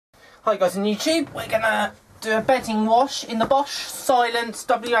Hi guys on YouTube, we're gonna do a bedding wash in the Bosch Silent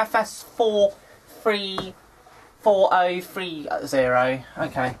WFS 4340330.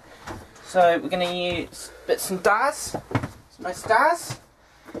 Okay, so we're gonna use some Daz, some nice Daz.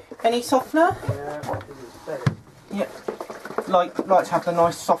 Any softener? Yeah, like to have the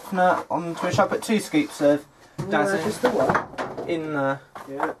nice softener on which I put 2 scoops of Daz in. Just the one? In there.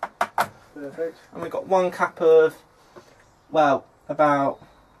 Yeah, perfect. And we've got 1 cup of, well,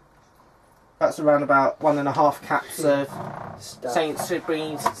 that's around about 1.5 caps of St.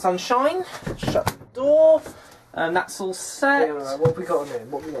 Cyprian's Sunshine. Shut the door. And that's all set. Yeah, right. What have we got on there?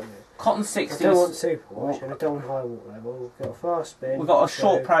 Cotton 60s. I don't want super wash and I don't want high water level. We've got a fast spin. We've got a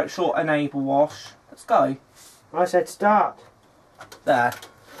short enable wash. Let's go. I said start. There.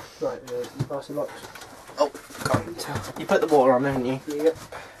 Right, you pass the locks. Oh, can't tell. You put the water on, haven't you? Yep.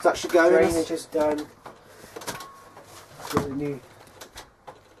 Does that should go in? Drainage is done. What we need.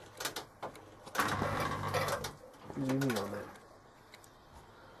 Zoom in on that.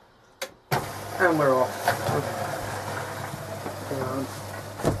 And we're off. Hang on.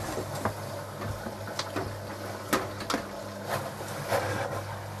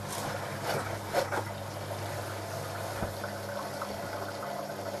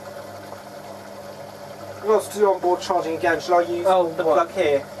 What else to do on board charging again? Shall I use the plug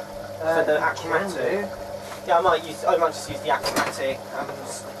here for the achromatic? Yeah, I might just use the achromatic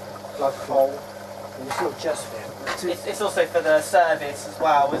plug hole. It's not just for him. It's also for the service as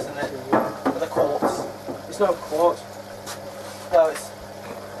well, isn't it? For the quartz. It's not a quartz. Well,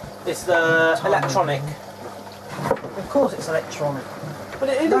 it's the electronic. Of course it's electronic. But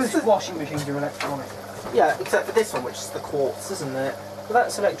it Most is washing machines are electronic. Yeah, except for this one, which is the quartz, isn't it? Well,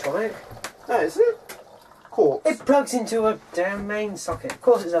 that's electronic. No, is it? Quartz. It plugs into a damn main socket. Of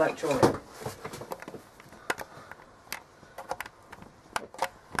course it's electronic.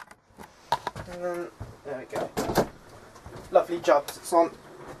 And then, there we go. Lovely jobs, it's on.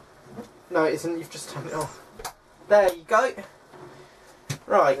 No, it isn't, you've just turned it off. There you go.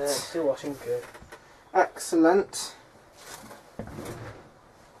 Right. Yeah, still washing good. Excellent.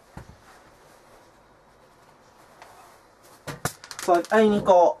 So I've only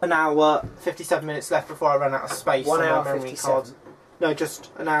got an hour, 57 minutes left before I run out of space 1 on hour my memory 57. card. No,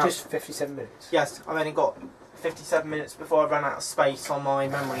 just an hour. Just 57 minutes. Yes, I've only got 57 minutes before I run out of space on my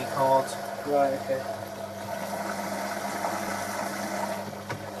memory card. Right, okay.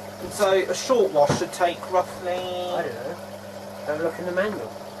 So a short wash should take roughly... I don't know. Have a look in the manual.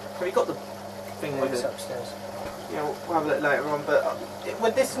 Have you got the thing with It's it? upstairs. Yeah, we'll have a look later on, but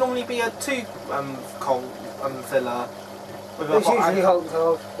would this normally be a 2 cold filler? With It's hot usually and- hot and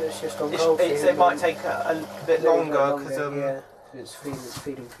cold. It's just on cold. it might take a bit longer because yeah. It's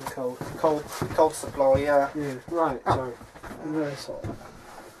feeding from cold. cold supply, yeah. Yeah. Right. Oh. Sorry. I'm very sorry.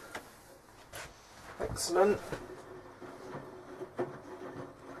 Excellent.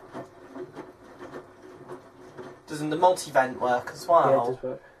 Doesn't the multi-vent work as well? Yeah, it does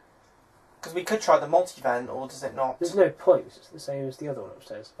work. Because we could try the multi-vent, or does it not? There's no point. It's the same as the other one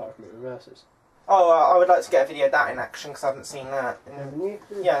upstairs, apart from it reverses. Oh, I would like to get a video of that in action because I haven't seen that. Haven't you?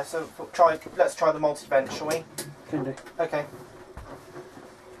 Yeah, so let's try the multi-vent, shall we? Can do. Okay.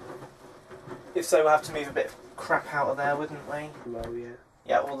 If so, we'll have to move a bit of crap out of there, wouldn't we? Well, yeah.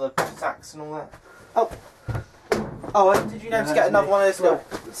 Yeah, all the sacks and all that. Oh, did you know to get another one of those little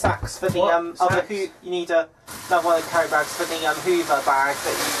sacks for the other you need another one of the carry bags for the Hoover bag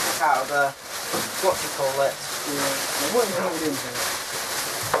that you took out of the what do you call it? Yeah. What do you have in here?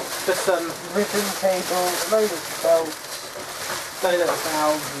 Just ribbon cable, a load of belts, little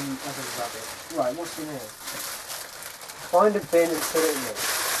valves and other rubbish. Right, what's in here? Find a bin and put it in there.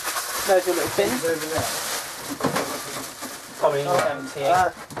 There's your little bin. It's over there. Probably empty.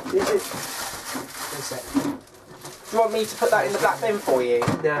 Is it? One sec. Do you want me to put that in the black bin for you?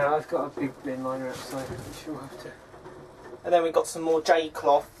 No, I've got a big bin liner outside. I'm sure I'll have to. And then we've got some more J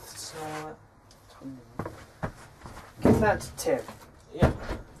cloths. Give that to Tim. Yeah.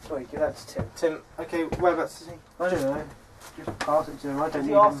 Sorry, give that to Tim. Tim, okay, whereabouts is he? I don't know. Just pass it to him. I don't Is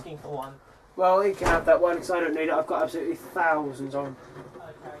need he asking for one? Well, he can have that one because I don't need it. I've got absolutely thousands on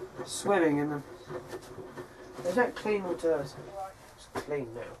Okay. swimming in them. Is that clean or dirty? It's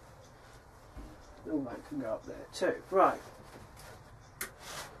clean now. All that can go up there too. Right.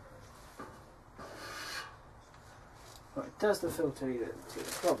 Right, does the filter need it?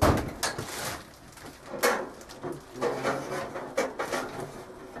 Probably.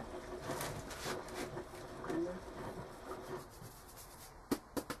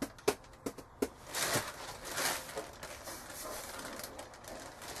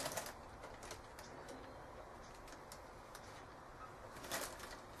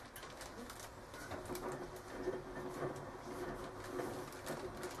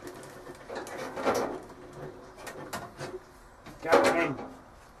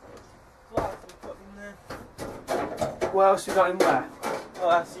 what else we got in where? Oh,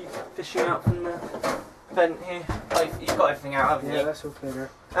 that's you fishing out from the vent here. Oh, you've got everything out, haven't you? Yeah, that's all clear.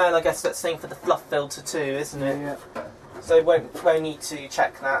 And I guess that's the same for the fluff filter too, isn't it? Yeah. So we won't need to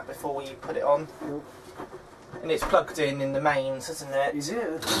check that before you put it on. Nope. And it's plugged in the mains, isn't it? Is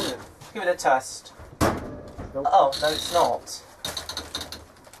it? That's it. Give it a test. Nope. Oh, no it's not.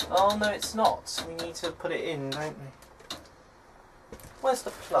 Oh no it's not. We need to put it in, don't we? Where's the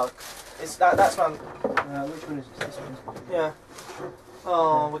plug? Is that's one. Which one is this? This one. Yeah.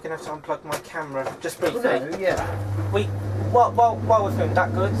 Oh, we're gonna have to unplug my camera just briefly. Well, no, yeah. While we're filming,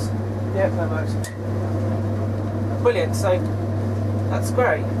 that good? Yeah, that works. Brilliant. So that's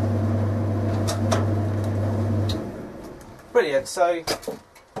great. Brilliant. So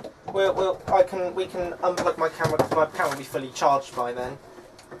we can unplug my camera because my camera will be fully charged by then.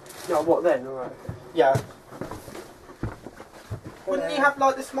 No, what then? Alright. Yeah. Wouldn't you have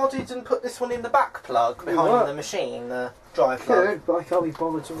like this modded and put this one in the back plug behind the machine, the drive plug? Could, but I can't be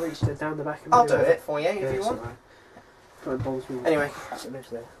bothered to reach down the back of I'll do it for you if you want. Can't bother me. Anyway. It lives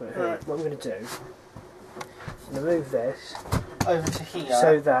there. Right, Right. what I'm going to do, I'm going to move this Over to here.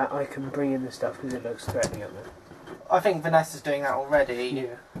 so that I can bring in the stuff because it looks threatening up there. I think Vanessa's doing that already.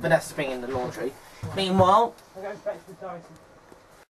 Yeah. Vanessa's being in the laundry. Meanwhile, I'm going back to the Dyson.